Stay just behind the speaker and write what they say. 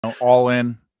all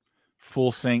in,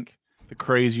 full sync. The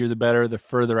crazier, the better. The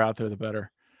further out there, the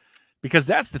better. Because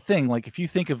that's the thing. Like, if you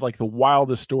think of like the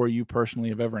wildest story you personally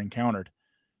have ever encountered,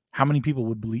 how many people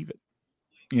would believe it?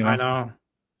 You know? I know.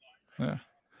 Yeah.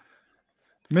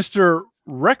 Mr.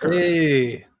 Rekkr.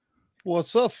 Hey.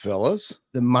 What's up, fellas?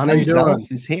 The man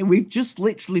himself is here. We've just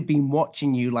literally been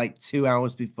watching you like 2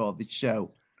 hours before the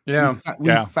show. Yeah.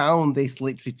 We found this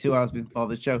literally 2 hours before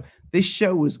the show. This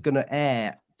show was going to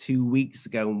air 2 weeks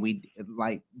ago, and we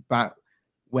like back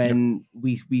when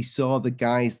we saw the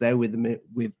guys there with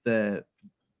the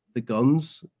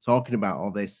guns talking about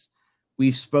all this.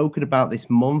 We've spoken about this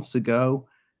months ago,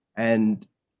 and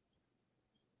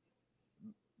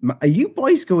are you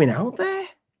boys going out there?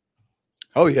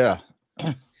 Oh yeah.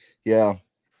 Yeah.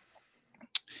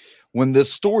 When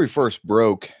this story first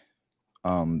broke,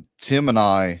 Tim and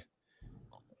I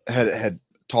had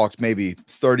talked maybe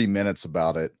 30 minutes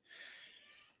about it.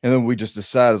 And then we just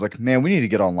decided, like, man, we need to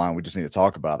get online. We just need to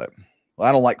talk about it. Well,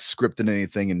 I don't like scripting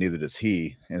anything, and neither does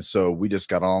he. And so we just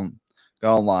got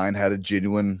online, had a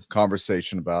genuine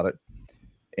conversation about it.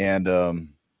 And,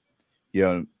 you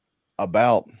know,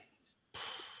 about,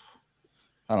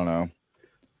 I don't know,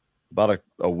 about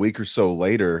a week or so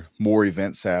later, more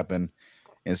events happen.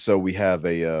 And so we have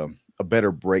a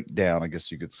better breakdown, I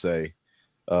guess you could say,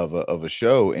 of a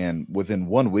show. And within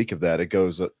 1 week of that, it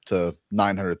goes up to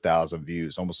 900,000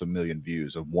 views, almost 1 million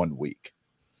views in 1 week.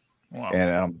 Wow.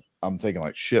 And I'm thinking,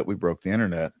 like, shit, we broke the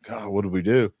internet. God, what did we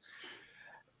do?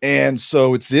 And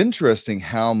so it's interesting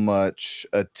how much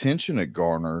attention it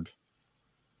garnered,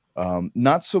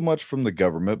 not so much from the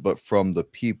government, but from the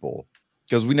people.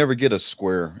 Because we never get a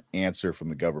square answer from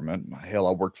the government. Hell,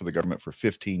 I worked for the government for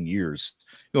 15 years.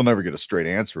 You'll never get a straight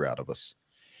answer out of us.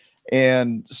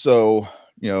 And so,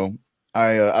 you know,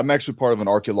 I'm actually part of an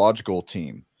archaeological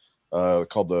team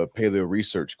called the Paleo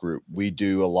Research Group. We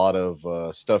do a lot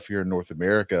of stuff here in North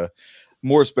America,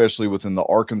 more especially within the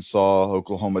Arkansas,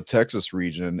 Oklahoma, Texas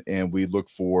region. And we look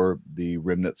for the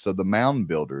remnants of the mound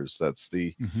builders. That's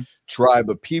the tribe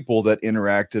of people that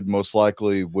interacted most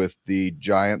likely with the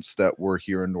giants that were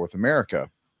here in North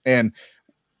America. And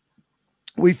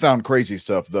we found crazy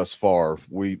stuff thus far.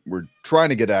 We're trying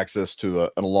to get access to an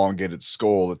elongated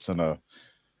skull. It's in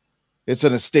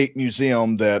a state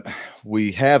museum that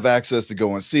we have access to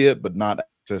go and see it, but not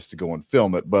access to go and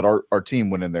film it. But our team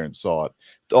went in there and saw it.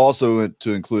 Also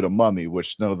to include a mummy,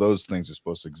 which none of those things are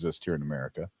supposed to exist here in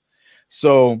America.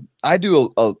 So I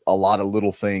do a lot of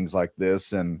little things like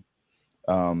this. And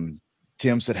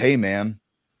Tim said, hey, man,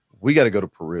 we got to go to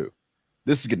Peru.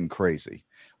 This is getting crazy.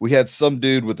 We had some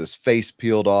dude with his face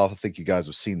peeled off. I think you guys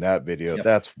have seen that video. Yep.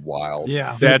 That's wild.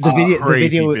 Yeah. That's the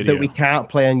video that we can't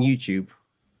play on YouTube.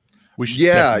 We should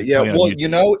well, you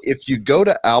know, if you go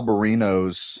to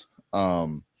Alberino's,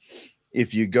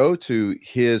 if you go to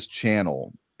his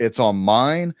channel, it's on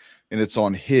mine and it's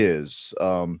on his.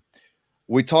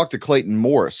 We talked to Clayton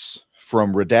Morris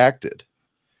from Redacted,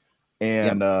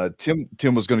 and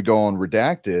Tim was going to go on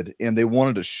Redacted, and they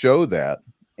wanted to show that.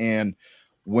 And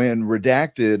when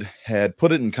Redacted had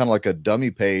put it in kind of like a dummy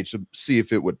page to see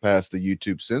if it would pass the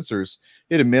YouTube censors,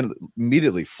 it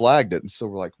immediately flagged it. And so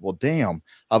we're like, well, damn,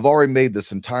 I've already made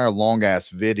this entire long ass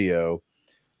video.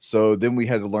 So then we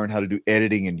had to learn how to do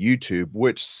editing in YouTube,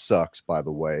 which sucks, by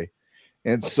the way.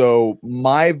 And so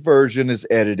my version is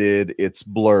edited, it's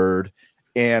blurred.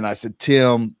 And I said,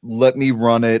 Tim, let me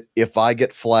run it. If I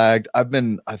get flagged, I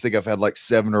think I've had like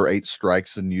 7 or 8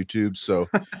 strikes in YouTube. So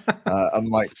I'm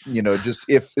like, you know, just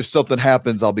if something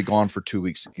happens, I'll be gone for 2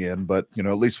 weeks again. But, you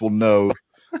know, at least we'll know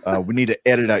we need to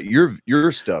edit out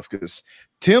your stuff, because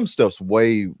Tim's stuff's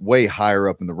way, way higher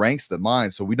up in the ranks than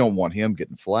mine. So we don't want him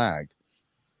getting flagged.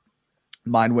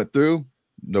 Mine went through,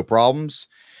 no problems.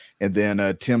 And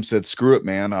then Tim said, screw it,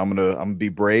 man. I'm gonna be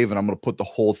brave, and I'm gonna put the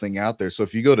whole thing out there. So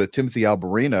if you go to Timothy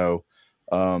Alberino,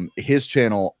 his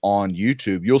channel on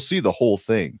YouTube, you'll see the whole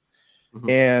thing.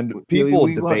 And people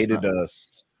debated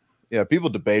us. Yeah, people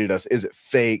debated us. Is it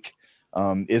fake?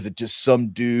 Is it just some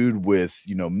dude with,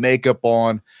 you know, makeup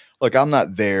on? Look, I'm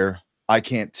not there. I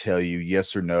can't tell you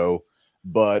yes or no,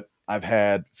 but I've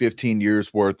had 15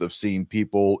 years worth of seeing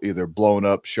people either blown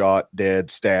up, shot,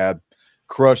 dead, stabbed,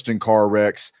 crushed in car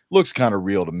wrecks. Looks kind of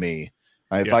real to me.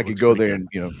 If I could go there and,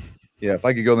 you know, if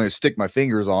I could go there and stick my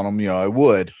fingers on them, you know, I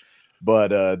would.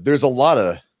 But there's a lot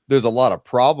of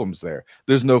problems there.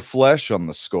 There's no flesh on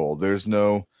the skull. There's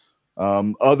no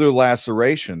other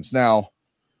lacerations. Now,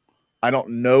 I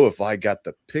don't know if I got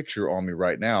the picture on me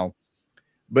right now,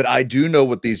 but I do know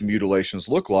what these mutilations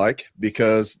look like,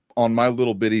 because on my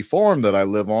little bitty farm that I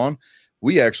live on,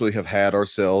 we actually have had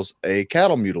ourselves a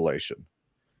cattle mutilation.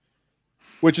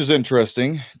 Which is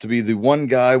interesting, to be the one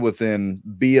guy within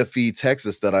BFE,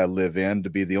 Texas that I live in, to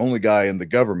be the only guy in the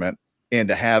government, and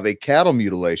to have a cattle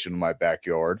mutilation in my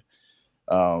backyard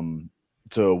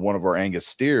to one of our Angus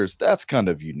steers. That's kind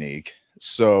of unique.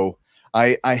 So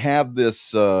I have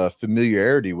this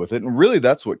familiarity with it, and really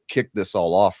that's what kicked this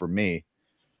all off for me.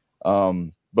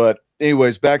 But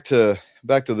anyways, back to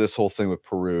this whole thing with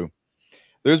Peru.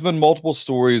 There's been multiple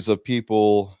stories of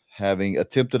people having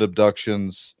attempted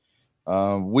abductions.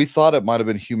 We thought it might have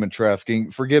been human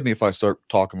trafficking. Forgive me if I start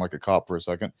talking like a cop for a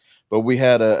second, but we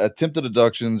had attempted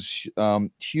abductions,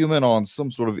 human on some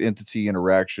sort of entity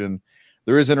interaction.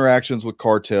 There is interactions with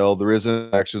cartel. There is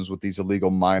interactions with these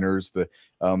illegal miners.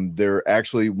 They're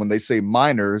actually, when they say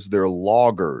miners, they're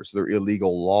loggers. They're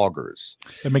illegal loggers.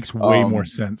 That makes way more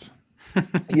sense.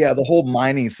 Yeah, the whole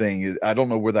mining thing, I don't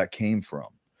know where that came from.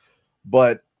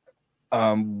 But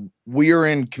we are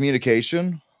in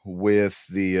communication with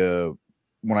the,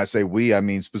 when I say we, I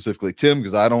mean specifically Tim,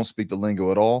 because I don't speak the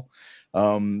lingo at all.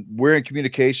 We're in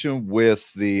communication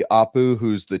with the Apu,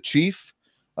 who's the chief.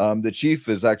 The chief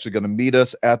is actually going to meet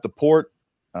us at the port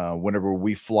whenever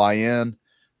we fly in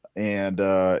and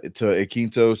to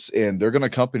Iquitos, and they're going to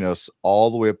accompany us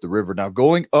all the way up the river. Now,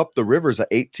 going up the river is an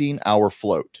 18-hour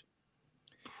float.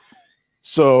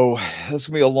 So that's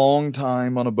gonna be a long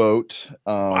time on a boat,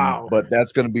 Wow. But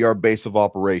that's going to be our base of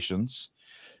operations,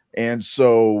 and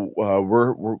so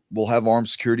we'll have armed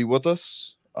security with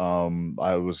us.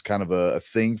 I was kind of a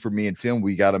thing for me and Tim.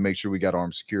 We got to make sure we got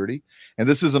armed security, and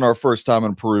this isn't our first time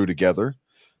in Peru together,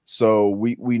 so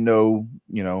we know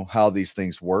how these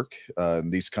things work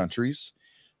in these countries.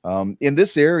 In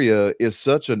this area is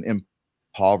such an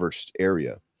impoverished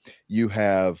area. You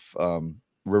have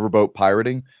riverboat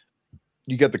pirating.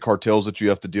 You get the cartels that you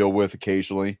have to deal with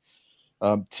occasionally.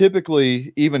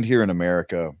 Typically, even here in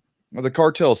America, the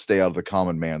cartels stay out of the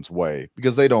common man's way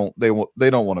because they don't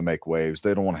want to make waves.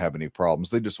 They don't want to have any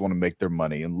problems. They just want to make their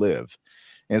money and live.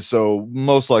 And so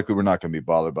most likely we're not going to be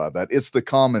bothered by that. It's the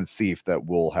common thief that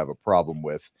we'll have a problem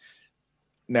with.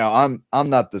 Now, I'm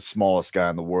not the smallest guy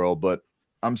in the world, but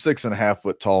I'm 6.5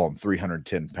 foot tall and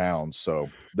 310 pounds, so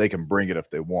they can bring it if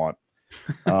they want.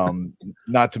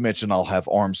 Not to mention I'll have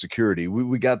armed security.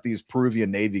 We got these Peruvian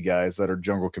Navy guys that are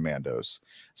jungle commandos.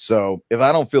 So if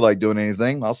I don't feel like doing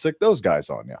anything, I'll sick those guys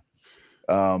on you.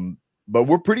 But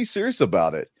we're pretty serious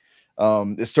about it.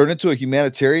 It's turned into a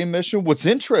humanitarian mission. What's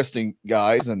interesting,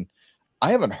 guys, and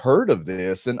I haven't heard of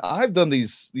this, and I've done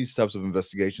these types of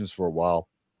investigations for a while,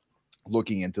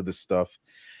 looking into this stuff.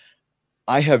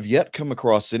 I have yet come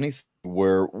across anything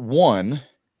where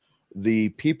the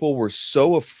people were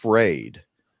so afraid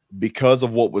because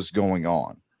of what was going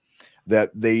on that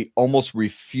they almost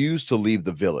refused to leave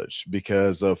the village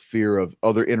because of fear of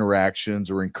other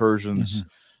interactions or incursions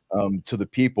to the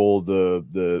people.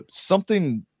 The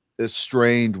something is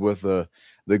strange with the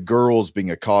girls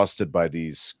being accosted by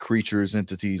these creatures,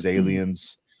 entities,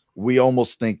 aliens. We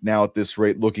almost think now at this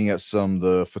rate, looking at some of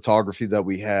the photography that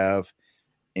we have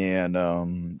and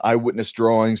eyewitness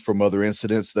drawings from other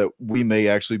incidents, that we may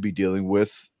actually be dealing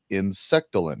with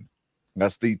insectolin.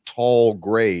 That's the tall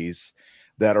grays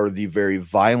that are the very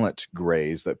violent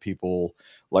grays that people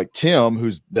like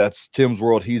Tim, that's Tim's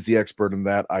world. He's the expert in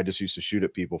that. I just used to shoot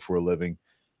at people for a living.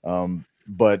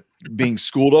 But being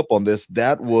schooled up on this,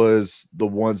 that was the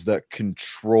ones that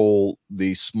control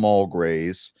the small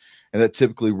grays and that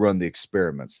typically run the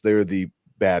experiments. They're the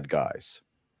bad guys.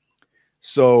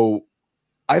 So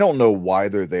I don't know why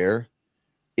they're there.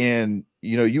 And,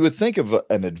 you would think of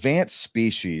an advanced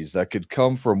species that could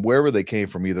come from wherever they came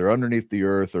from, either underneath the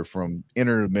earth or from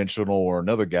interdimensional or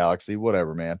another galaxy,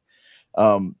 whatever, man.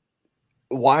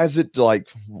 Why is it like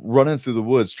running through the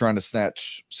woods trying to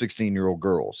snatch 16-year-old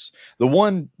girls? The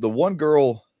one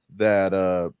girl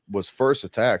that was first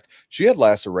attacked, she had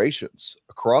lacerations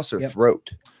across her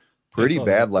throat. Pretty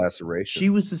bad lacerations.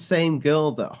 She was the same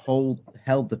girl that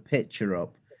held the picture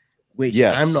up, which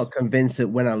I'm not convinced that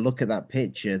when I look at that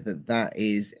picture that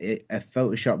is a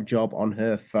Photoshop job on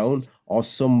her phone, or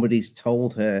somebody's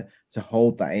told her to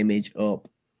hold that image up,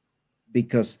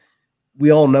 because we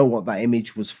all know what that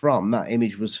image was from. That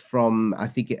image was from, I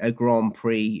think, a Grand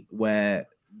Prix where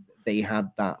they had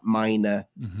that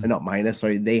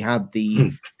they had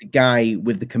the guy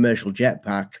with the commercial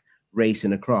jetpack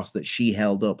racing across that she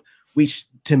held up, which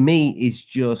to me is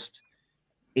just,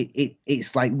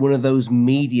 it's like one of those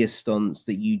media stunts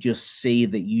that you just see,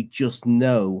 that you just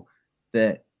know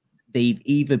that they've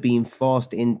either been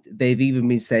forced in, they've even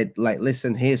been said, like,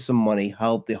 listen, here's some money,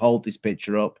 hold this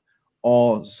picture up,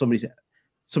 or somebody,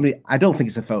 I don't think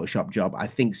it's a Photoshop job. I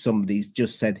think somebody's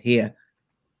just said, here,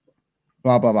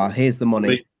 blah, blah, blah, here's the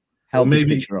money. held this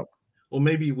picture up. Or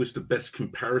maybe it was the best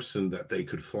comparison that they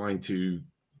could find to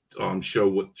show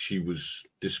what she was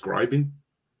describing.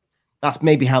 That's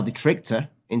maybe how they tricked her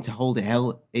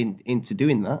into into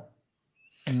doing that.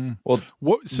 Well,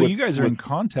 so you guys are in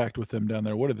contact with them down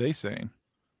there. What are they saying?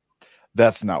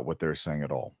 That's not what they're saying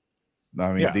at all.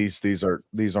 I mean, these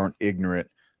aren't ignorant,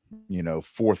 you know,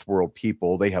 fourth world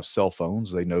people. They have cell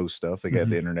phones. They know stuff. They got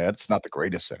the internet. It's not the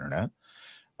greatest internet.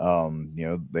 You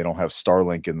know, they don't have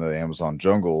Starlink in the Amazon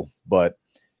jungle, but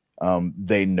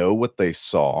they know what they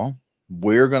saw.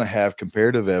 We're going to have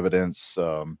comparative evidence.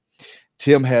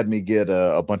 Tim had me get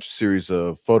a bunch of series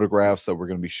of photographs that we're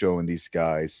going to be showing these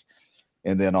guys,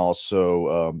 and then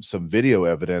also some video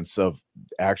evidence of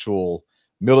actual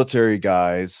military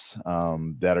guys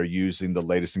that are using the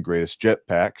latest and greatest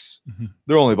jetpacks.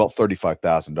 They're only about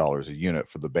 $35,000 a unit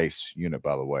for the base unit,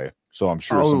 by the way. So I'm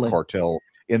sure some cartel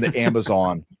in the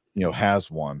Amazon, you know, has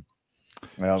one.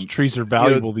 Trees are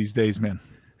valuable these days, man.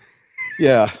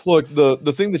 Yeah, look,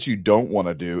 the thing that you don't want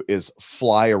to do is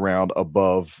fly around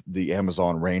above the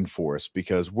Amazon rainforest,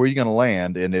 because where are you going to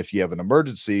land? And if you have an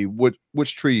emergency,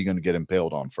 which tree are you going to get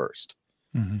impaled on first?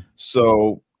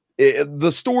 So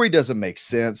the story doesn't make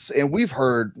sense. And we've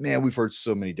heard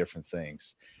so many different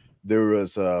things. There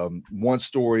was one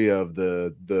story of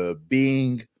the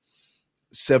being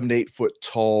 7 to 8 foot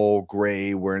tall,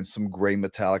 gray, wearing some gray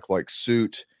metallic like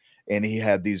suit. And he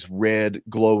had these red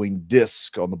glowing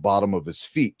discs on the bottom of his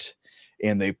feet,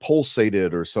 and they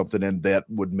pulsated or something, and that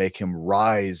would make him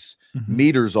rise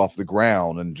meters off the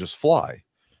ground and just fly.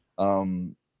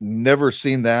 Never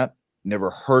seen that,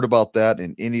 never heard about that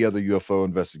in any other UFO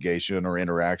investigation or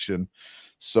interaction.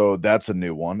 So that's a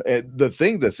new one. And the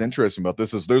thing that's interesting about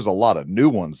this is there's a lot of new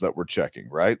ones that we're checking,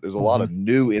 right? There's a lot of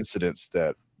new incidents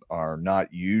that are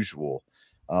not usual.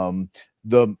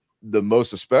 The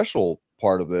most special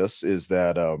part of this is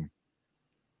that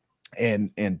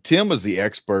and Tim is the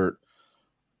expert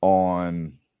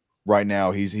on right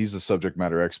now. He's the subject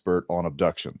matter expert on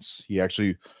abductions. He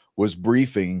actually was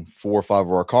briefing 4 or 5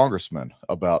 of our congressmen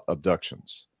about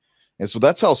abductions. And so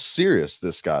that's how serious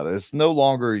this guy is. It's no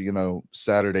longer, you know,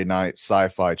 Saturday night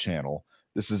sci-fi channel.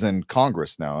 This is in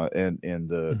Congress now, and in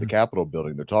the Capitol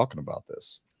building. They're talking about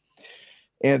this.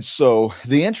 And so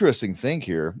the interesting thing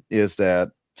here is that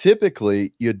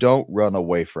typically you don't run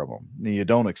away from them. You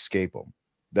don't escape them.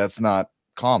 That's not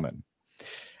common.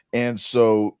 And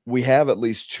so we have at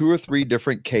least 2 or 3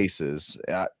 different cases.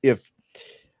 If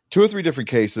 2 or 3 different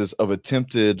cases of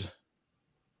attempted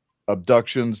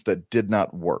abductions that did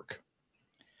not work.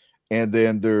 And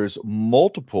then there's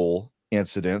multiple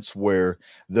incidents where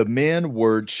the men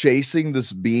were chasing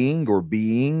this being or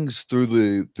beings through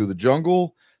the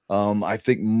jungle. I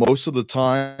think most of the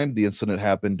time the incident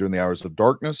happened during the hours of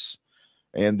darkness,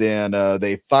 and then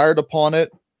they fired upon it.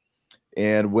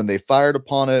 And when they fired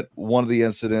upon it, one of the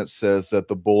incidents says that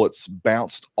the bullets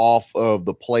bounced off of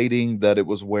the plating that it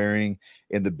was wearing,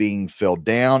 and the being fell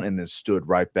down and then stood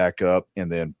right back up,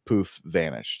 and then poof,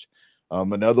 vanished.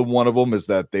 Another one of them is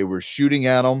that they were shooting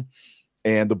at them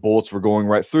and the bullets were going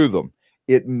right through them.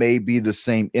 It may be the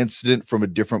same incident from a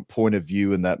different point of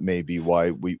view, and that may be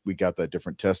why we got that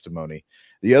different testimony.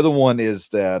 The other one is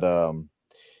that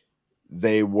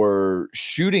they were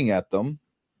shooting at them,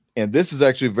 and this is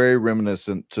actually very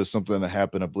reminiscent to something that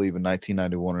happened, I believe, in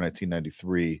 1991 or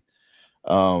 1993.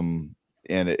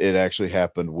 And it actually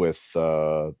happened with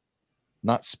not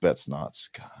Spetsnaz,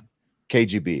 God,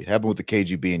 KGB. It happened with the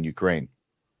KGB in Ukraine.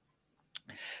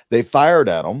 They fired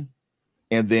at them,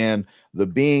 and then the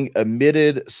being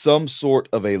emitted some sort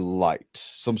of a light,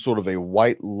 some sort of a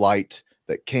white light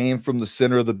that came from the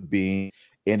center of the being,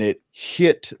 and it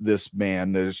hit this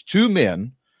man. There's 2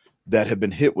 men that have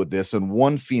been hit with this, and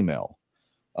 1 female.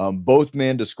 Both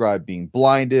men described being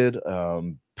blinded,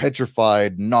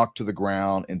 petrified, knocked to the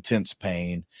ground, intense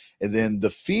pain. And then the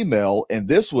female, and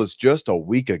this was just a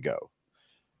week ago,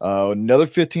 another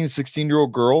 15,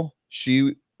 16-year-old girl,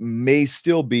 she may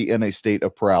still be in a state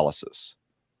of paralysis,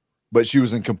 but she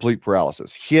was in complete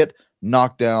paralysis, hit,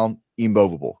 knocked down,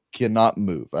 immovable, cannot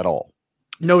move at all.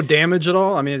 No damage at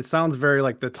all. I mean, it sounds very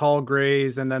like the tall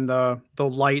grays, and then the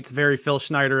lights, very Phil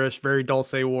Schneider-ish, very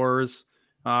Dulce Wars,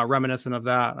 reminiscent of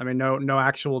that. I mean, no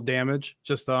actual damage,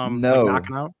 just no, like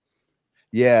knocking out.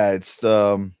 Yeah, it's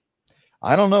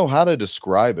I don't know how to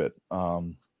describe it.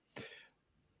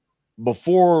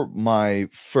 Before my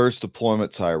first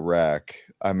deployment to Iraq,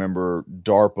 I remember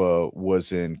DARPA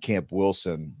was in Camp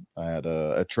Wilson at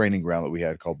a training ground that we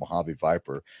had called Mojave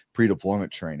Viper,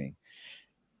 pre-deployment training.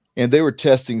 And they were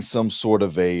testing some sort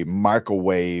of a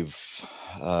microwave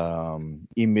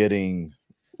emitting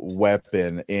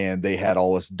weapon, and they had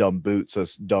all this dumb boots,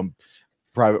 us dumb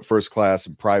private first class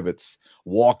and privates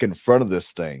walk in front of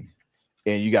this thing,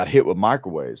 and you got hit with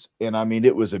microwaves. And I mean,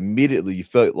 it was immediately, you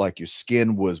felt like your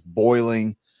skin was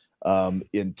boiling,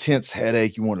 intense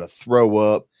headache, you wanted to throw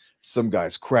up. Some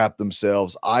guys crap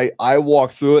themselves. I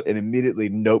walked through it and immediately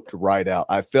noped right out.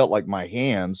 I felt like my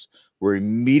hands were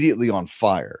immediately on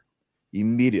fire,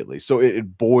 immediately. So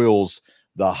it boils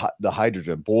the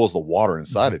hydrogen, boils the water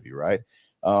inside of you, right?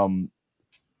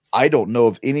 I don't know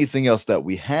of anything else that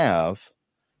we have.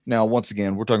 Now, once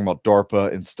again, we're talking about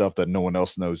DARPA and stuff that no one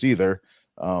else knows either.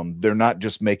 They're not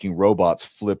just making robots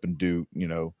flip and do, you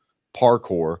know,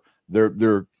 parkour.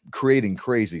 They're creating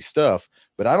crazy stuff,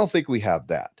 but I don't think we have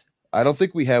that. I don't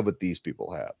think we have what these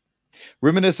people have.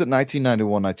 Reminiscent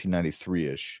 1991,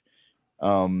 1993-ish.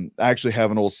 I actually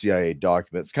have an old CIA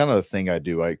document. It's kind of the thing I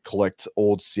do. I collect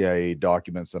old CIA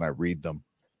documents and I read them.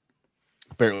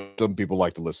 Apparently, some people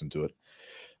like to listen to it.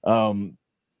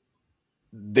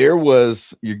 There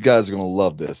was, you guys are going to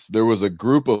love this. There was a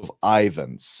group of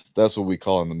Ivans. That's what we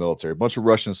call in the military. A bunch of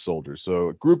Russian soldiers. So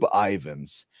a group of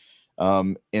Ivans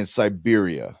in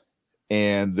Siberia.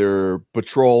 And they're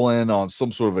patrolling on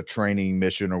some sort of a training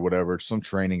mission or whatever, some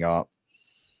training op.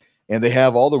 And they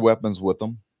have all their weapons with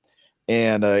them.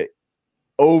 And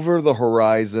over the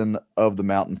horizon of the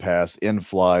mountain pass, in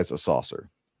flies a saucer.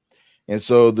 And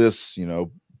so this, you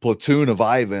know, platoon of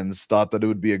Ivans thought that it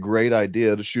would be a great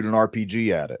idea to shoot an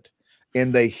RPG at it.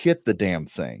 And they hit the damn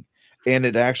thing. And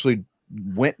it actually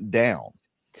went down.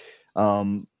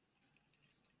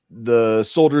 The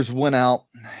soldiers went out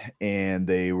and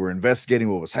they were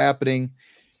investigating what was happening.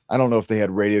 I don't know if they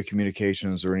had radio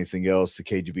communications or anything else. The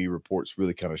KGB report's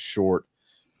really kind of short.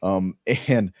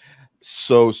 And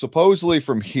so supposedly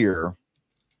from here,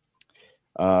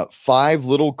 5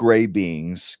 little gray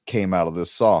beings came out of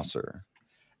this saucer,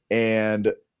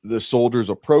 and the soldiers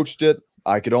approached it.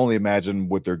 I could only imagine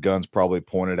with their guns probably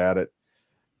pointed at it,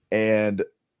 and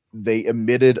they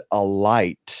emitted a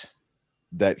light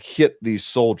that hit these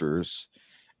soldiers.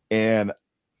 And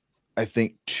I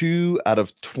think 2 out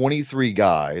of 23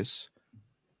 guys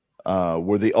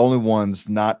were the only ones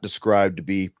not described to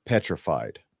be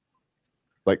petrified,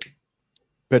 like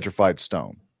petrified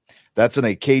stone. That's in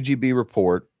a KGB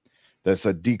report. That's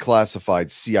a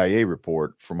declassified CIA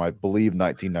report from, I believe,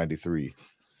 1993.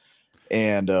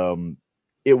 And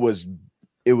it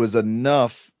was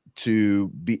enough to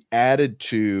be added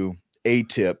to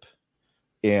ATIP.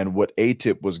 And what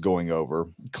ATIP was going over,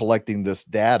 collecting this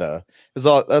data,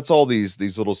 that's all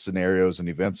these little scenarios and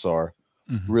events are.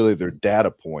 Really, they're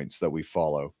data points that we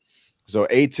follow. So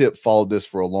ATIP followed this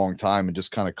for a long time and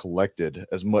just kind of collected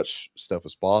as much stuff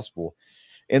as possible.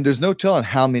 And there's no telling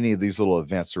how many of these little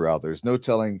events are out there. There's no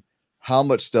telling how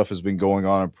much stuff has been going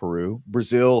on in Peru.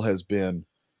 Brazil has been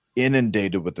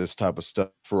inundated with this type of stuff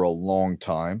for a long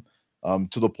time,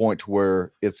 to the point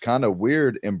where it's kind of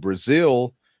weird in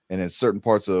Brazil. And in certain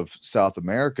parts of South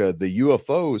America, the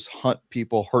UFOs hunt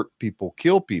people, hurt people,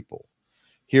 kill people.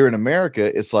 Here in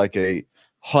America, it's like a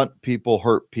hunt people,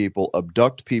 hurt people,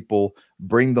 abduct people,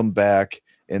 bring them back.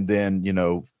 And then, you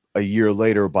know, a year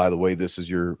later, by the way, this is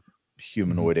your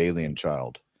humanoid alien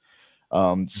child.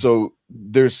 So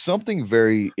there's something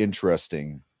very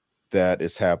interesting that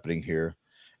is happening here.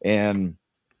 And,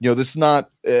 you know, this is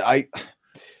not, I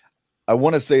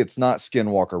want to say it's not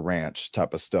Skinwalker Ranch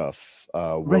type of stuff.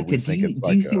 Rekkr, do you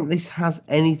think this has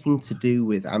anything to do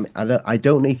with? I mean, I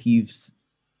don't know if you've.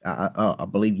 I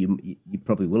believe you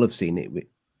probably will have seen it with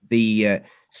the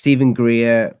Stephen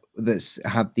Greer that's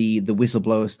had the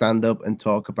whistleblower stand up and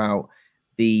talk about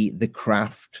the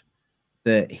craft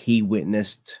that he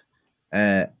witnessed,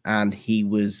 and he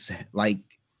was like,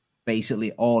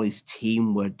 basically all his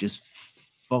team were just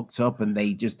fucked up and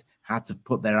they just had to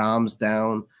put their arms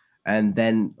down. And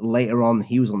then later on,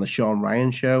 he was on the Sean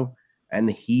Ryan show. And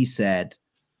he said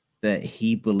that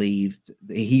he believed,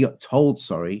 that he got told,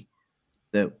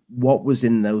 that what was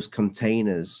in those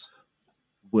containers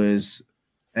was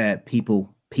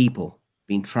people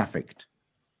being trafficked.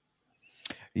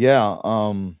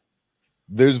 Yeah,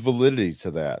 there's validity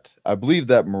to that. I believe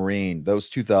that Marine, that was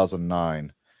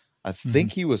 2009. I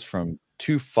think he was from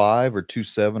 2.5 or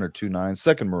 2.7 or 2.9,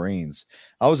 2nd Marines.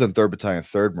 I was in 3rd Battalion,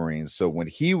 3rd Marines. So when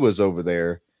he was over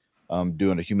there,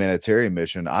 doing a humanitarian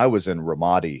mission, I was in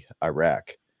Ramadi,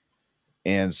 Iraq.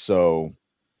 And so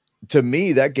to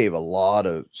me, that gave a lot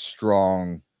of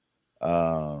strong,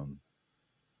 how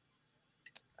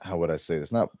would I say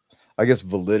this? Not, I guess,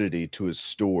 validity to his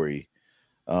story.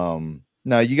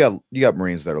 Now you got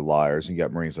Marines that are liars and you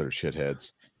got Marines that are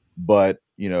shitheads, but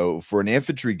you know, for an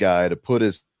infantry guy to put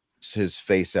his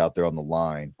face out there on the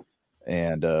line,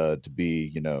 and to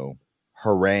be,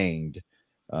 harangued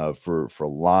for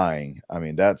lying. I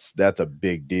mean, that's a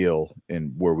big deal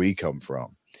in where we come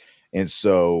from. And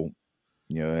so,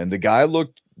 and the guy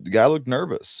looked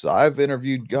nervous. I've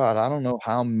interviewed, God, I don't know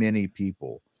how many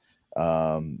people,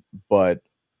 but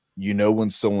when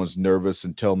someone's nervous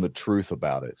and telling the truth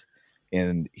about it.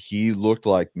 And he looked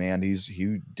like, man,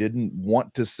 he didn't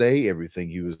want to say everything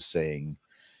he was saying,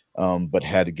 but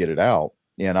had to get it out.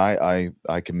 And I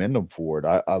commend him for it.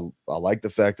 I like the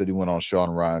fact that he went on Sean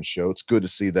Ryan's show. It's good to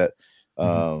see that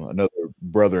another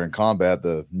brother in combat,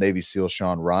 the Navy SEAL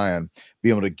Sean Ryan, be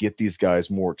able to get these guys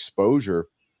more exposure,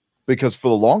 because for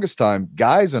the longest time,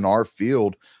 guys in our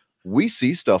field, we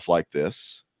see stuff like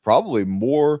this probably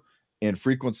more in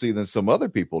frequency than some other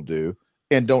people do,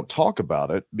 and don't talk about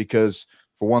it because,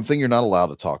 for one thing, you're not allowed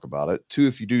to talk about it. Two,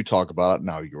 if you do talk about it,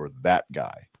 now you're that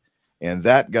guy. And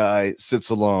that guy sits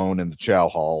alone in the chow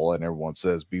hall and everyone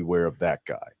says, beware of that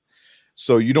guy.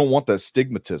 So you don't want that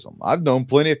stigmatism. I've known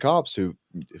plenty of cops who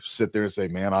sit there and say,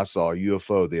 man, I saw a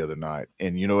UFO the other night.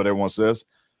 And you know what everyone says?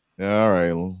 All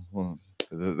right, well,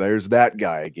 there's that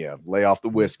guy again. Lay off the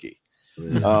whiskey.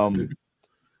 You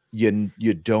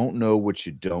don't know what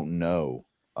you don't know.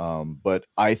 But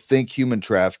I think human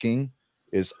trafficking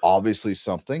is obviously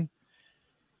something.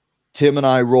 Tim and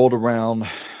I rolled around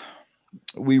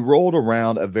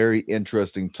a very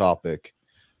interesting topic.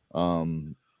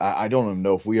 I don't even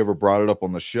know if we ever brought it up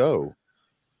on the show.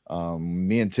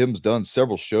 Me and Tim's done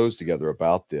several shows together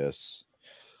about this.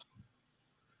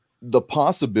 The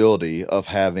possibility of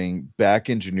having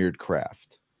back-engineered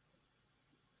craft.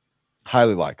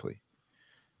 Highly likely.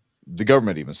 The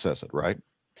government even says it, right?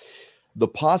 The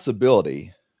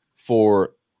possibility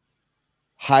for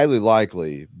highly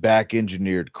likely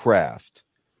back-engineered craft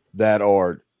that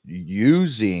are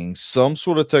using some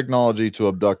sort of technology to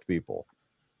abduct people,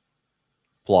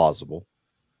 plausible.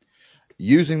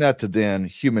 Using that to then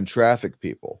human traffic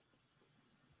people.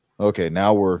 Okay,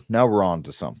 now we're on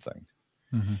to something.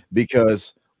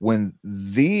 Because when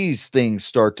these things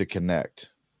start to connect,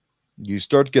 you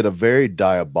start to get a very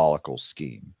diabolical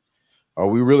scheme. Are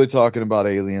we really talking about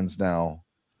aliens now?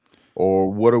 Or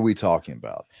what are we talking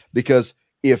about? Because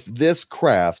if this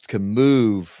craft can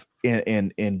move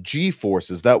in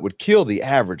G-forces, that would kill the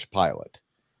average pilot.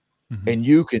 And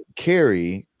you can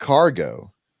carry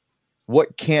cargo.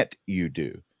 What can't you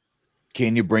do?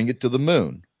 Can you bring it to the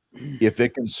moon? If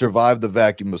it can survive the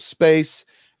vacuum of space,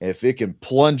 if it can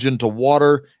plunge into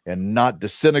water and not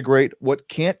disintegrate, what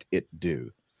can't it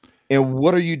do? And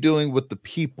what are you doing with the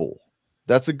people?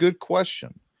 That's a good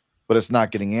question, but it's not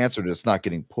getting answered. It's not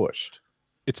getting pushed.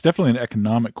 It's definitely an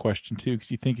economic question too, because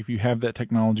you think if you have that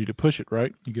technology to push it,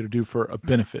 right, you got to do for a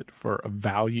benefit, for a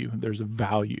value. There's a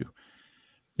value.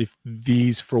 If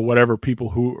these, for whatever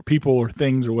people or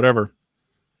things or whatever,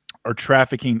 are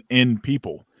trafficking in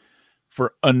people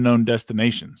for unknown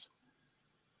destinations,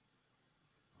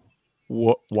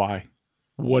 why?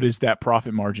 What is that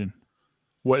profit margin?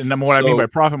 I mean by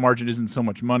profit margin isn't so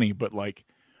much money, but like,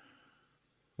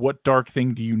 what dark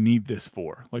thing do you need this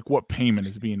for? Like, what payment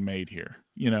is being made here?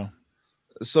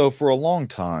 So for a long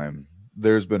time,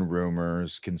 there's been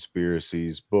rumors,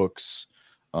 conspiracies, books.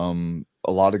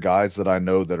 A lot of guys that I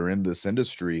know that are in this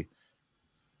industry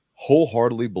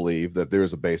wholeheartedly believe that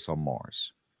there's a base on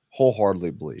Mars.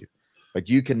 Wholeheartedly believe. Like,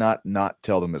 you cannot not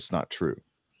tell them it's not true.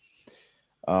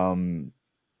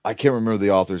 I can't remember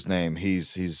the author's name.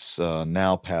 He's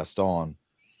now passed on,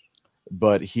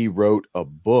 but he wrote a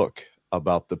book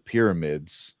about the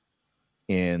pyramids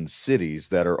in cities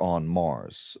that are on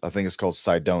Mars. I think it's called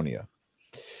Cydonia.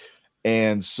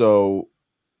 And so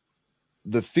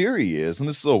the theory is, and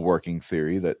this is a working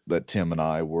theory that Tim and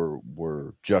I were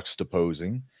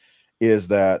juxtaposing, is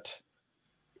that,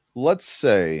 let's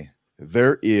say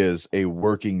there is a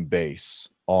working base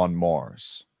on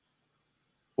Mars.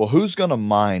 Well, who's going to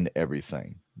mine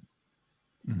everything?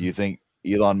 Do you think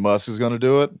Elon Musk is going to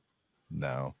do it?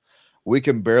 No. You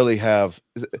can barely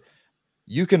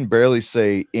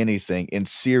say anything, and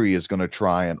Siri is going to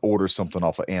try and order something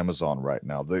off of Amazon right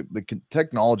now. The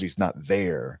technology is not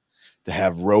there to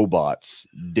have robots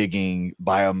digging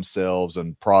by themselves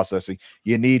and processing.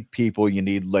 You need people, you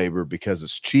need labor, because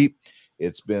it's cheap.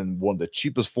 It's been one of the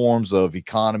cheapest forms of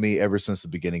economy ever since the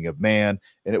beginning of man,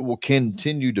 and it will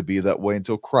continue to be that way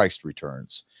until Christ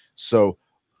returns. So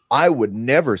I would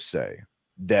never say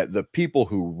that the people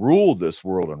who rule this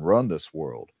world and run this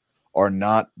world are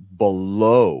not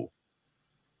below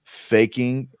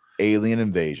faking alien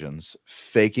invasions,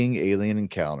 faking alien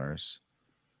encounters,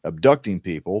 abducting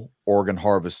people, organ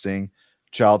harvesting,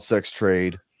 child sex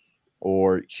trade,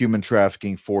 or human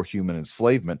trafficking for human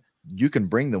enslavement. you can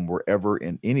bring them wherever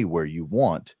and anywhere you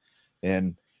want.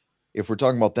 And if we're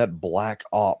talking about that black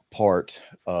op part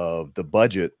of the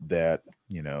budget that,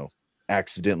 you know,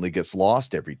 accidentally gets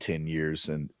lost every 10 years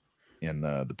in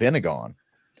the Pentagon,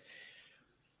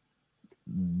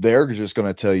 they're just going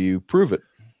to tell you, prove it.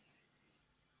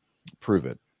 Prove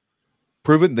it.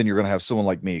 Prove it, and then you're going to have someone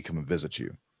like me come and visit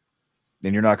you.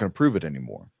 Then you're not going to prove it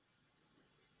anymore.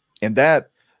 And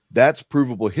that's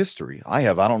provable history. I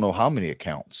don't know how many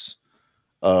accounts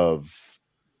of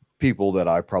people that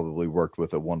I probably worked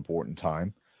with at one point in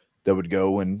time that would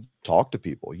go and talk to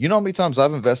people. You know how many times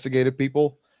I've investigated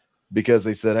people because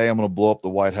they said, hey, I'm going to blow up the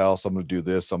White House. I'm going to do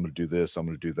this. I'm going to do this. I'm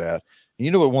going to do that. And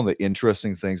you know what one of the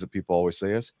interesting things that people always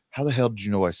say is, how the hell did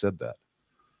you know I said that?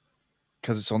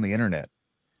 Because it's on the internet.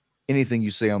 Anything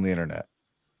you say on the internet,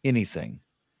 anything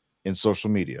in social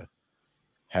media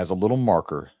has a little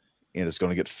marker, and it's going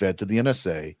to get fed to the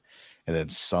NSA. And then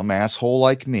some asshole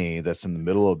like me that's in the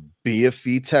middle of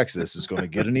BFE, Texas is going to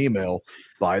get an email.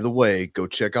 By the way, go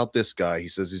check out this guy. He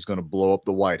says he's going to blow up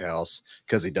the White House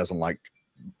because he doesn't like,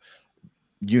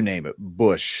 you name it,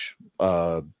 Bush,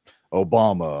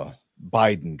 Obama,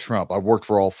 Biden, Trump. I've worked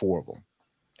for all four of them.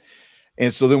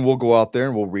 And so then we'll go out there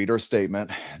and we'll read our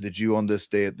statement. Did you on this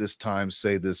day at this time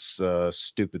say this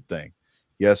stupid thing?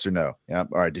 Yes or no? Yeah.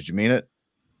 All right. Did you mean it?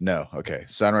 No. Okay.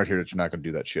 Sign right here that you're not going to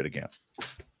do that shit again.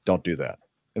 Don't do that.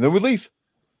 And then we leave,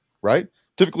 right?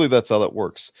 Typically, that's how that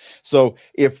works. So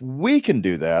if we can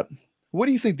do that, what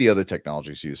do you think the other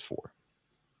technology is used for?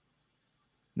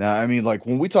 Now, I mean, like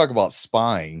when we talk about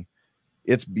spying,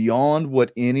 it's beyond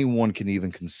what anyone can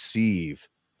even conceive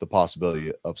the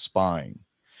possibility of spying.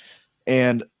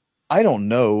 And I don't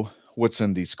know what's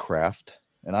in these craft,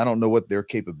 and I don't know what their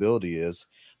capability is,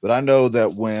 but I know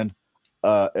that when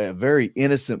a very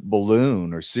innocent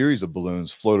balloon or series of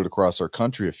balloons floated across our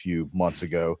country a few months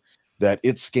ago, that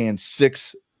it scanned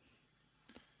 6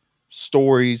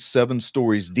 stories, 7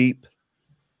 stories deep,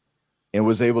 and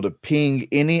was able to ping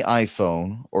any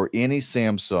iPhone or any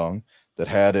Samsung that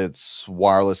had its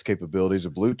wireless capabilities or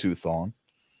Bluetooth on,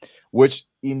 which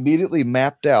immediately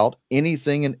mapped out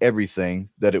anything and everything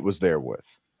that it was there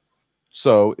with.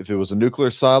 So if it was a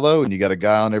nuclear silo and you got a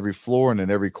guy on every floor and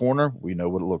in every corner, we know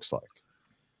what it looks like.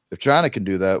 If China can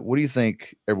do that, what do you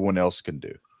think everyone else can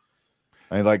do?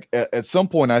 I mean, like at some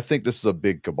point, I think this is a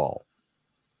big cabal.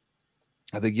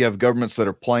 I think you have governments that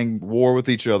are playing war with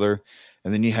each other,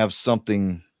 and then you have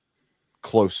something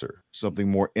closer,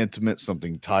 something more intimate,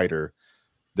 something tighter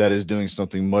that is doing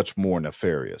something much more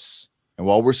nefarious. And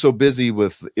while we're so busy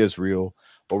with Israel,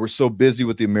 while we're so busy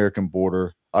with the American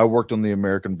border, I worked on the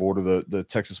American border, the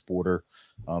Texas border.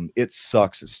 It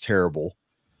sucks. It's terrible.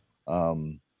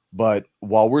 But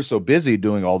while we're so busy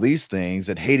doing all these things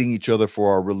and hating each other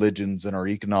for our religions and our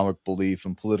economic belief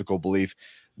and political belief,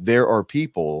 there are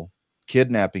people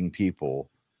kidnapping people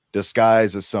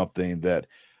disguised as something that,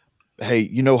 hey,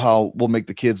 you know how we'll make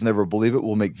the kids never believe it?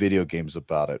 We'll make video games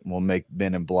about it. We'll make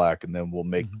Men in Black, and then we'll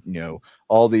make, you know,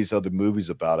 all these other movies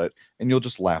about it, and you'll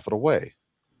just laugh it away.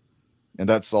 And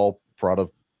that's all part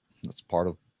of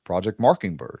Project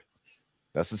Mockingbird.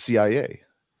 That's the CIA.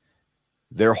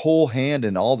 Their whole hand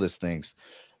in all these things.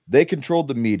 They controlled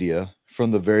the media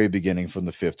from the very beginning, from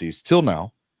the 50s till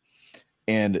now.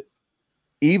 And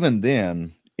even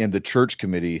then, in the church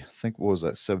committee, I think, what was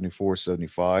that, 74,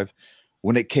 75,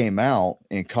 when it came out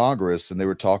in Congress and they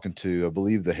were talking to, I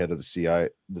believe, the head of the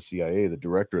CIA, the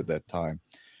director at that time,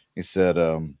 he said,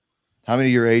 how many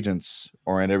of your agents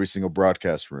are in every single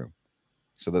broadcast room?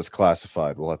 So that's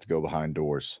classified. We'll have to go behind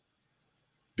doors,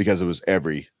 because it was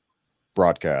every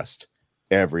broadcast,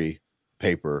 every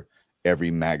paper,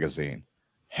 every magazine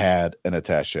had an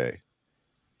attaché,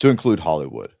 to include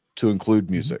Hollywood, to include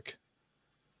music.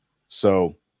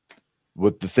 So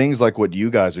with the things like what you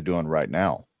guys are doing right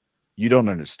now, you don't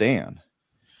understand,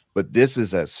 but this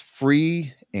is as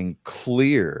free and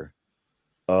clear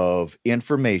of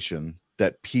information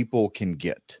that people can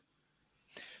get.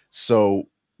 So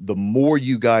the more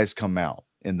you guys come out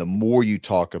and the more you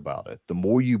talk about it, the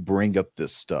more you bring up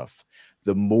this stuff,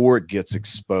 the more it gets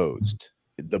exposed,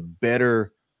 the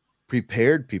better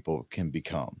prepared people can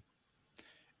become.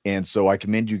 And so I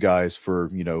commend you guys for,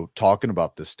 you know, talking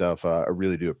about this stuff. I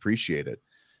really do appreciate it.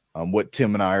 What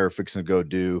Tim and I are fixing to go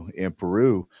do in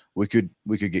Peru, we could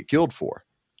get killed for,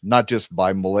 not just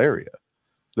by malaria.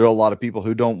 There are a lot of people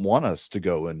who don't want us to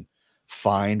go and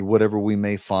find whatever we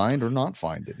may find or not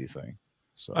find anything.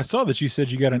 So I saw that you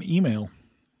said you got an email.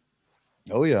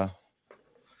 Oh yeah.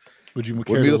 Would you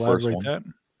care to elaborate that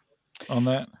on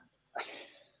that?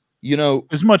 You know,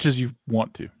 as much as you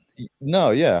want to.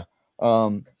 No, yeah.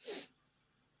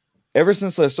 ever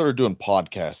since I started doing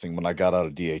podcasting when I got out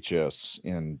of DHS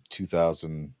in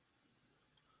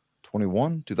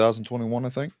 2021, I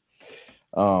think.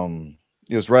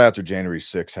 It was right after January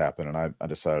 6th happened, and I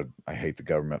decided I hate the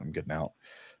government. I'm getting out.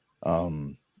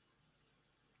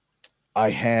 I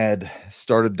had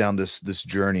started down this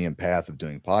journey and path of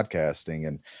doing podcasting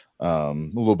and a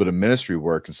little bit of ministry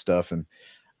work and stuff, and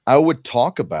I would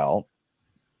talk about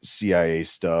CIA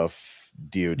stuff,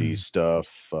 DOD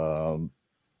stuff,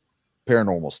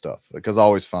 paranormal stuff, because I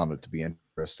always found it to be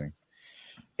interesting.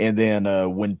 And then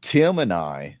when Tim and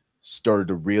I started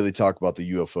to really talk about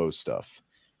the UFO stuff,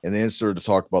 and then started to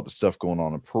talk about the stuff going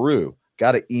on in Peru,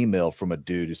 got an email from a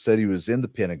dude who said he was in the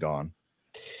Pentagon.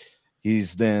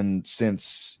 He's then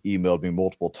since emailed me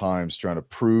multiple times trying to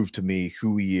prove to me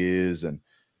who he is and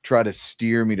try to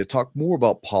steer me to talk more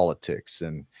about politics.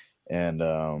 And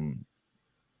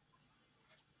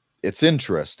it's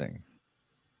interesting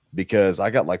because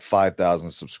I got like 5,000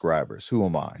 subscribers. Who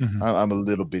am I? I'm a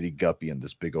little bitty guppy in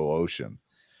this big old ocean.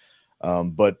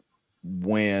 But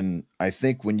when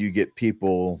you get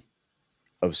people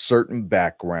of certain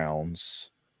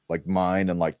backgrounds like mine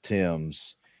and like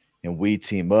Tim's, and we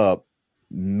team up,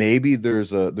 maybe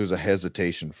there's a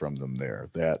hesitation from them there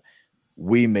that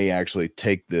we may actually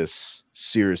take this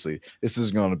seriously. This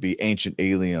is going to be Ancient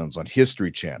Aliens on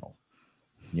History Channel.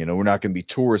 You know, we're not going to be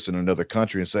tourists in another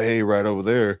country and say, hey, right over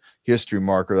there, history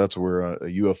marker, that's where a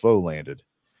UFO landed.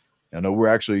 I know we're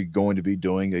actually going to be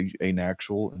doing an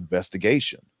actual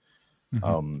investigation.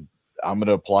 I'm going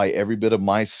to apply every bit of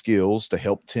my skills to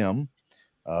help Tim.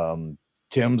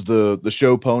 Tim's the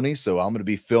show pony, so I'm going to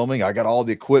be filming. I got all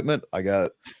the equipment. We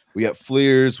got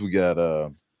FLIRs, we got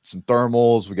some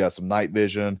thermals, we got some night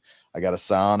vision. I got a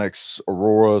Psionics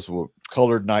Auroras with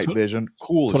colored night vision.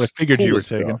 Cool. That's what I figured you were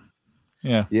taking.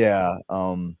 Yeah.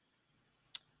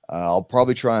 I'll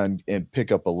probably try and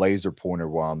pick up a laser pointer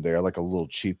while I'm there, like a little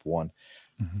cheap one.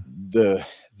 The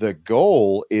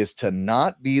goal is to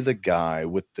not be the guy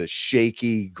with the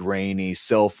shaky, grainy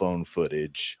cell phone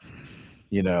footage.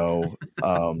 You know,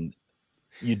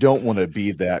 you don't want to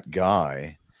be that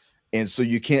guy. And so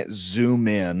you can't zoom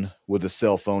in with a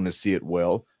cell phone to see it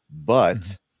well,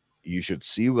 but you should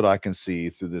see what I can see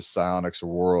through this Psionics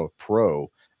Aurora Pro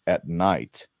at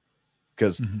night.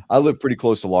 Because I live pretty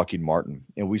close to Lockheed Martin,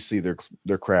 and we see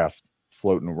their craft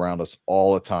floating around us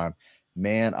all the time.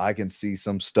 Man, I can see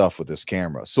some stuff with this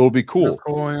camera, so it'll be cool. That's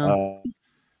cool,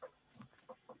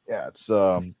 yeah, it's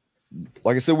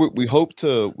like I said, we hope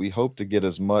to get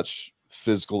as much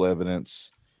physical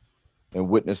evidence and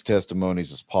witness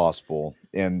testimonies as possible,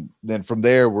 and then from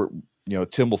there,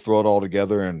 Tim will throw it all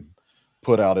together and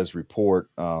put out his report.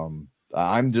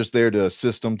 I'm just there to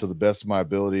assist him to the best of my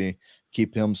ability,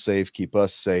 keep him safe, keep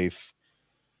us safe,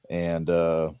 and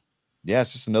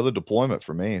it's just another deployment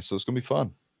for me, so it's gonna be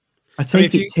fun. I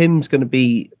take it Tim's gonna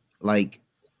be like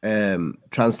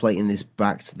translating this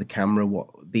back to the camera, what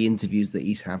the interviews that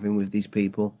he's having with these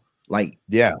people, like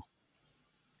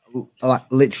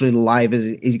literally live.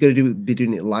 Is he going to be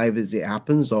doing it live as it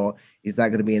happens, or is that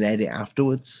going to be an edit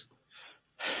afterwards?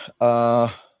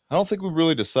 I don't think we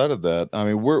really decided that. I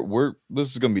mean,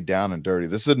 this is going to be down and dirty.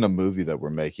 This isn't a movie that we're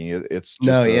making. It's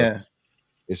just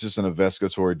it's just an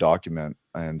investigatory document,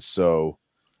 and so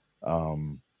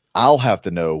I'll have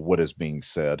to know what is being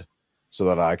said, so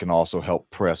that I can also help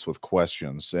press with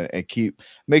questions and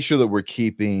make sure that we're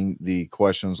keeping the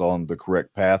questions on the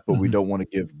correct path, but we don't want to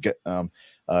give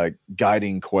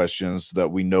guiding questions that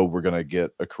we know we're going to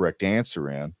get a correct answer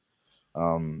in.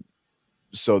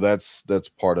 So that's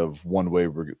part of one way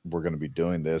we're going to be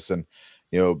doing this. And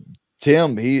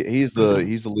Tim, he's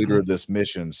the leader of this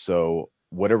mission, so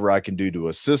whatever I can do to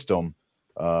assist him,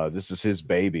 this is his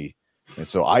baby. And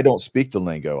so I don't speak the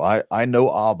lingo. I know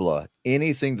habla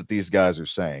anything that these guys are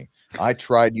saying. I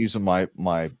tried using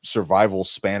my survival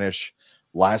Spanish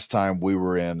last time we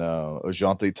were in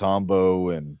Ollantaytambo Tambo,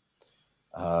 and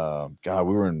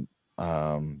we were in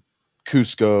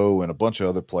Cusco and a bunch of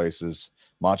other places,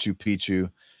 Machu Picchu,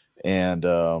 and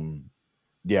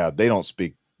they don't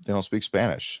speak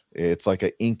Spanish. It's like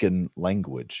an Incan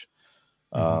language.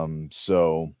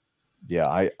 So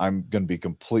yeah, I'm going to be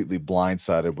completely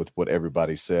blindsided with what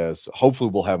everybody says.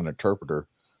 Hopefully we'll have an interpreter,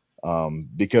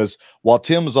 because while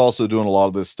Tim is also doing a lot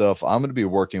of this stuff, I'm going to be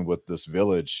working with this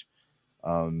village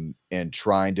and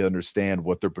trying to understand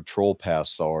what their patrol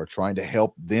paths are, trying to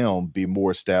help them be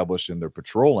more established in their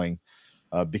patrolling,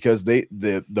 because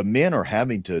the men are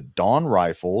having to don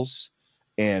rifles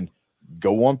and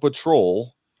go on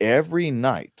patrol every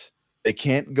night. They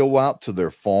can't go out to their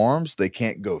farms. They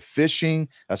can't go fishing.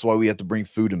 That's why we have to bring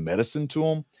food and medicine to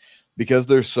them, because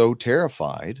they're so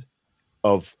terrified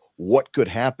of what could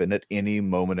happen at any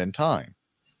moment in time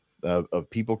of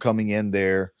people coming in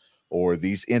there, or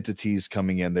these entities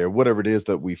coming in there, whatever it is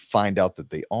that we find out that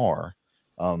they are.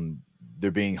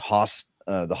 They're being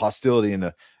the hostility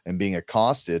and being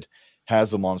accosted has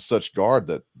them on such guard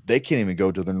that they can't even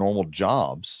go to their normal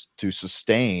jobs to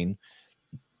sustain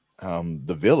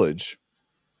the village.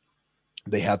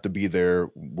 They have to be there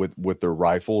with their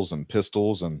rifles and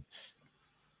pistols, and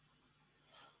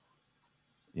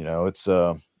you know, it's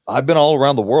I've been all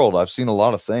around the world. I've seen a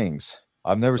lot of things.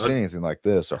 I've never seen anything like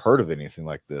this or heard of anything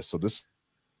like this. So this,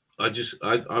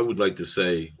 I would like to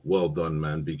say, well done,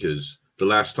 man, because the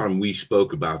last time we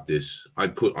spoke about this, I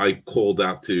called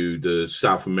out to the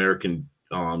South American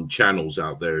channels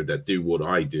out there that do what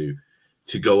I do,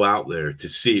 to go out there to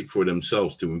see it for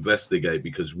themselves, to investigate,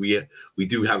 because we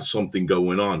do have something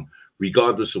going on.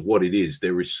 Regardless of what it is,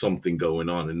 there is something going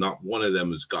on, and not one of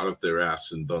them has got off their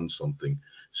ass and done something.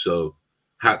 So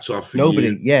hats off for nobody.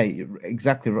 you. Yeah,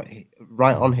 exactly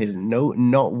right on here. No,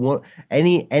 not one.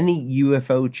 Any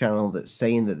UFO channel that's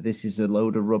saying that this is a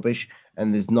load of rubbish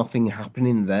and there's nothing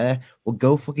happening there, well,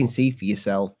 go fucking see for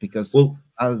yourself, because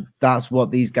that's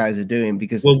what these guys are doing.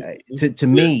 Because to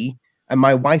me, and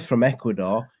my wife's from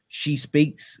Ecuador, she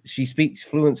speaks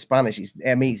fluent Spanish.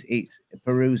 It's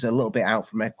Peru's a little bit out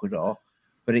from Ecuador,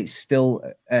 but it's still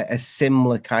a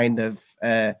similar kind of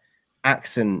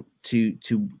accent to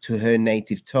her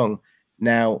native tongue.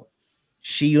 Now,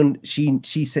 she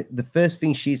said the first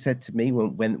thing she said to me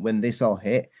when this all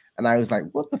hit, and I was like,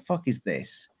 "What the fuck is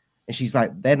this?" And she's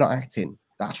like, "They're not acting.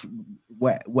 That's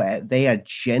where they are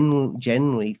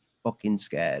genuinely fucking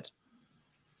scared."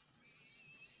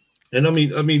 And I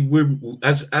mean, we're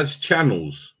as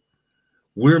channels,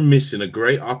 we're missing a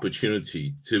great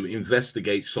opportunity to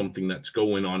investigate something that's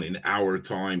going on in our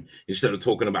time, instead of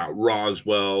talking about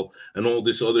Roswell and all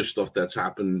this other stuff that's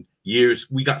happened years.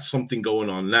 We got something going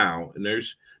on now, and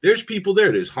there's people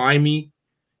there. There's Jaime,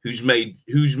 who's made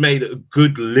a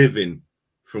good living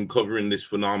from covering this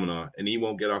phenomena, and he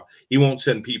won't get off. He won't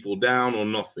send people down or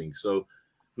nothing. So,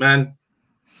 man,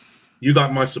 you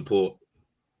got my support.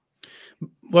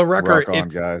 Well, Rekkr, rock on,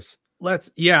 guys.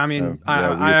 I mean,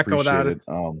 I echo that.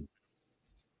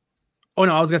 Oh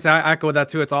no, I was gonna say I echo that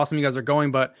too. It's awesome you guys are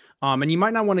going, but and you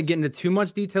might not want to get into too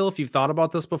much detail if you've thought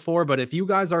about this before, but if you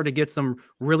guys are to get some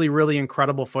really, really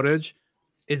incredible footage,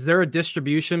 is there a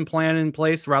distribution plan in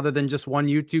place rather than just one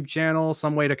YouTube channel?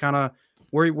 Some way to kind of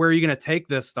where are you gonna take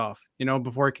this stuff, you know,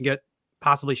 before it can get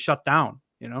possibly shut down,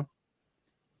 you know?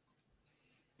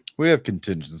 We have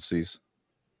contingencies.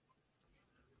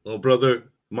 Well, brother,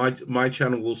 my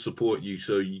channel will support you.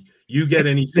 So you get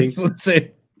anything.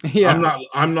 Yeah,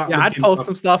 I'm not. Yeah, I'd post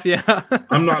some stuff. Yeah,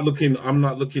 I'm not looking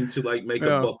to like make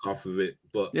a buck off of it,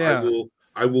 but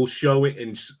I will show it,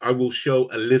 and I will show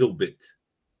a little bit.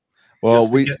 Well,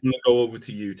 just to get them to go over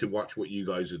to you to watch what you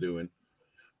guys are doing.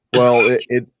 Well,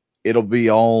 it'll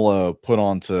be all put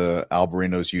onto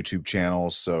Alberino's YouTube channel.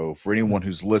 So for anyone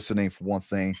who's listening, for one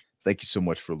thing, thank you so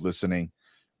much for listening.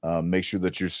 Make sure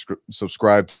that you're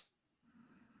subscribed to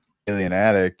Alien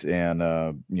Addict, and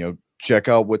you know, check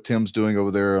out what Tim's doing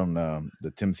over there on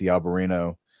the Timothy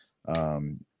Alberino.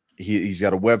 He's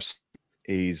got a website.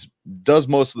 He does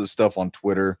most of the stuff on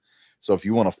Twitter. So if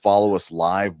you want to follow us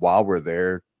live while we're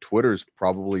there, Twitter's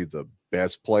probably the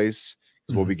best place,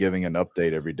 because we'll be giving an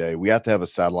update every day. We have to have a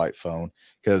satellite phone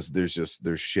because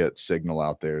there's shit signal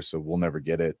out there, so we'll never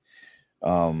get it.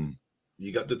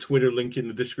 You got the Twitter link in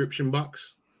the description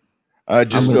box?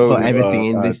 Just go put everything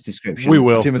in this description. We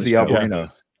will. Timothy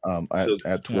Alberino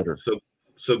at Twitter.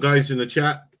 So guys in the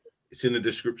chat, it's in the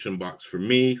description box for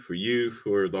me, for you,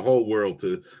 for the whole world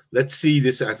to let's see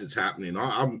this as it's happening.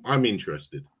 I'm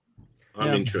interested.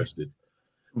 I'm interested.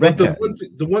 But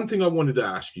the one thing I wanted to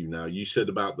ask you now, you said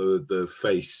about the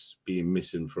face being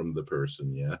missing from the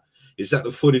person. Yeah, is that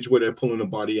the footage where they're pulling the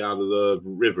body out of the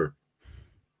river?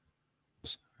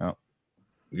 Oh.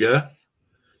 Yeah.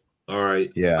 All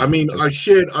right. Yeah. I mean, I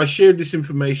shared this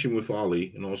information with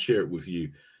Ollie, and I'll share it with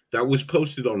you. That was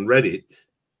posted on Reddit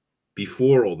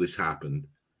before all this happened,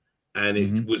 and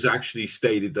it was actually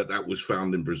stated that was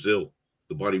found in Brazil.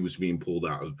 The body was being pulled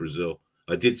out of Brazil.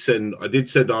 I did send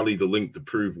Ollie the link to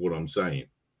prove what I'm saying.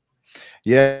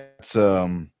 Yeah, it's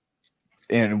and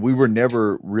we were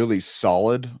never really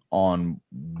solid on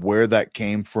where that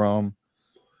came from.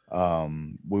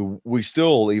 We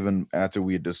still, even after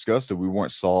we had discussed it, we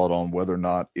weren't solid on whether or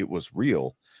not it was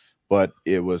real, but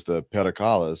it was the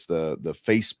pericalas, the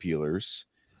face peelers,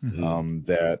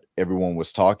 that everyone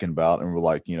was talking about. And we're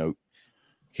like, you know,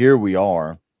 here we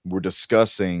are, we're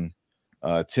discussing,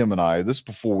 Tim and I, this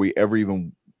before we ever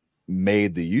even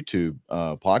made the YouTube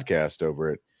podcast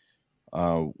over it.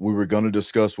 We were going to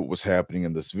discuss what was happening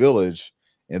in this village,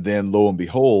 and then lo and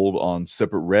behold, on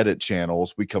separate Reddit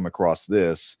channels, we come across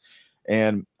this.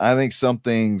 And I think some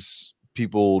things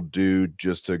people do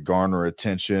just to garner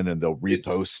attention, and they'll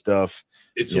repost stuff.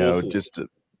 It's awful. Just to,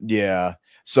 yeah.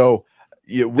 So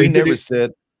yeah, we never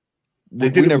said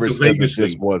that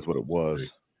this was what it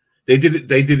was. They did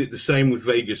it the same with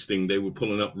Vegas thing. They were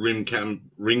pulling up ring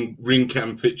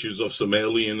cam pictures of some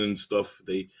alien and stuff.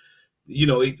 They, you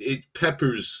know, it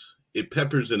peppers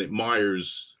and it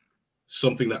mires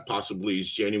something that possibly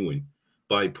is genuine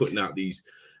by putting out these,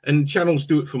 and channels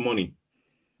do it for money.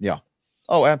 Yeah.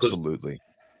 Oh, absolutely.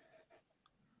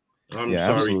 I'm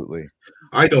sorry. Absolutely.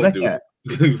 I don't do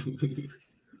it.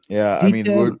 Yeah, I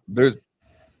mean,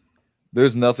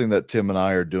 there's nothing that Tim and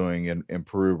I are doing in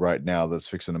Peru right now that's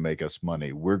fixing to make us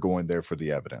money. We're going there for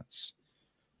the evidence.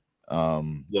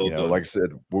 Like I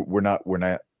said, we're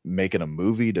not making a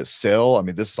movie to sell. I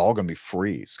mean, this is all going to be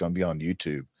free. It's going to be on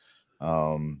YouTube.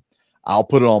 I'll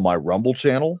put it on my Rumble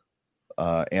channel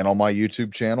and on my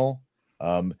YouTube channel.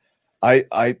 I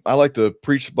like to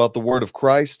preach about the word of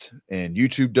Christ, and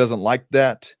YouTube doesn't like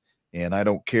that. And I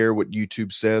don't care what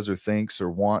YouTube says or thinks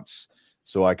or wants.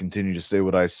 So I continue to say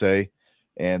what I say.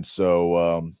 And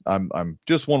so I'm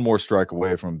just one more strike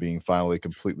away from being finally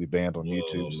completely banned on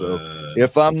YouTube. So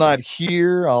if I'm not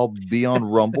here, I'll be on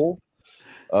Rumble.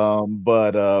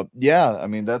 Yeah, I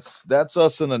mean, that's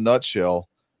us in a nutshell.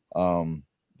 You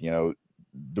know,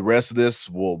 the rest of this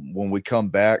when we come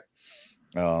back,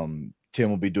 Tim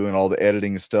will be doing all the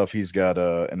editing and stuff. He's got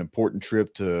an important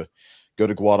trip to go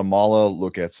to Guatemala,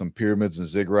 look at some pyramids and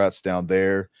ziggurats down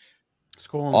there. It's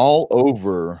cool. All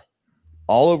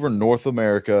over North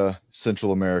America,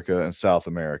 Central America, and South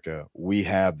America, we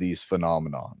have these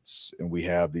phenomenons, and we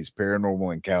have these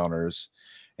paranormal encounters,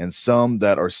 and some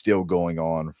that are still going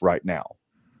on right now.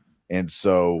 And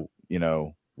so, you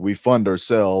know, we fund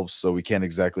ourselves, so we can't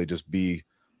exactly just be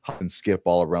hop and skip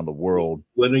all around the world.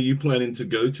 When are you planning to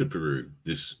go to Peru,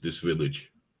 this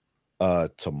village?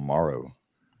 Tomorrow.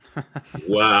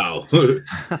 Wow.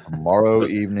 Tomorrow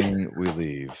evening we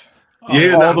leave.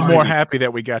 Yeah, all the more happy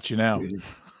that we got you now.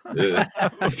 Yeah.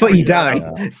 Before you die,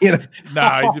 you know.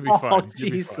 Nah, he's gonna be fine. Oh,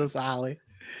 Jesus, Ali.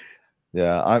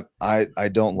 Yeah, I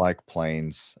don't like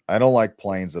planes. I don't like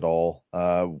planes at all.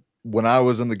 When I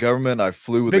was in the government, I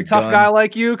flew with a gun. Big tough guy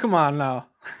like you? Come on now.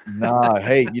 Nah,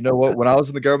 hey, you know what? When I was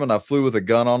in the government, I flew with a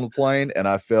gun on the plane, and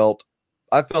I felt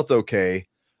okay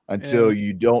until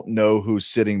you don't know who's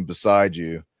sitting beside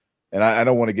you. And I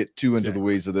don't want to get too into the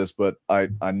weeds of this, but I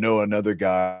know another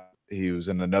guy. He was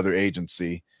in another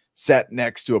agency, sat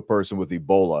next to a person with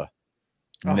Ebola.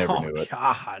 Never knew it.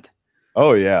 God.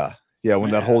 Oh yeah. Yeah. When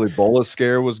that whole Ebola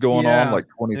scare was going on, like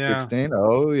 2016. Yeah.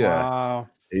 Oh yeah. Wow.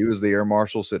 He was the air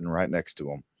marshal sitting right next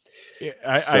to him. Yeah,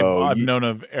 I've known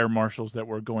of air marshals that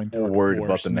were going through worried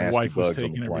about the nasty wife was bugs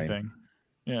on the plane. Everything.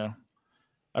 Yeah.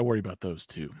 I worry about those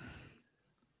too.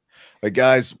 But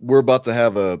guys, we're about to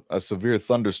have a severe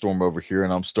thunderstorm over here,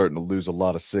 and I'm starting to lose a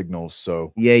lot of signals.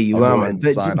 So yeah, you are, man.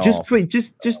 But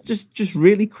just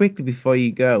really quickly before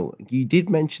you go, you did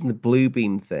mention the blue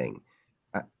beam thing.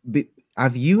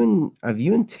 Have you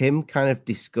and Tim kind of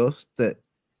discussed that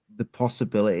the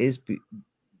possibilities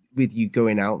with you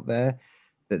going out there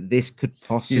that this could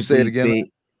possibly you say it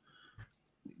again?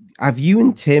 Have you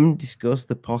and Tim discussed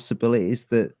the possibilities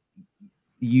that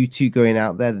you two going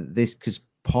out there that this could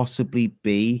possibly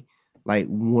be like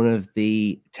one of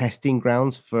the testing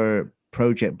grounds for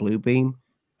Project Bluebeam,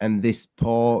 and this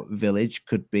poor village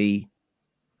could be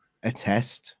a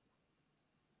test?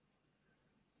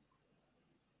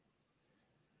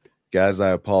 Guys, I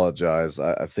apologize.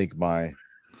 I think my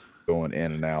going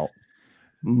in and out.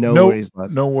 No worries,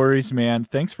 lad. No worries, man.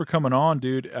 Thanks for coming on,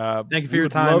 dude. Thank you for your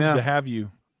time. Love to have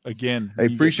you again. I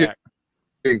appreciate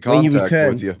being in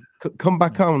contact with you. Come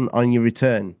back on your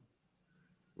return.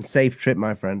 Safe trip,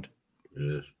 my friend.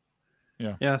 Yes.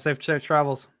 Yeah. Safe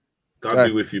travels. God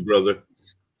be with you, brother.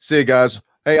 See you guys.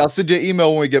 Hey, I'll send you an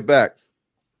email when we get back.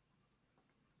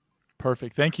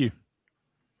 Perfect. Thank you.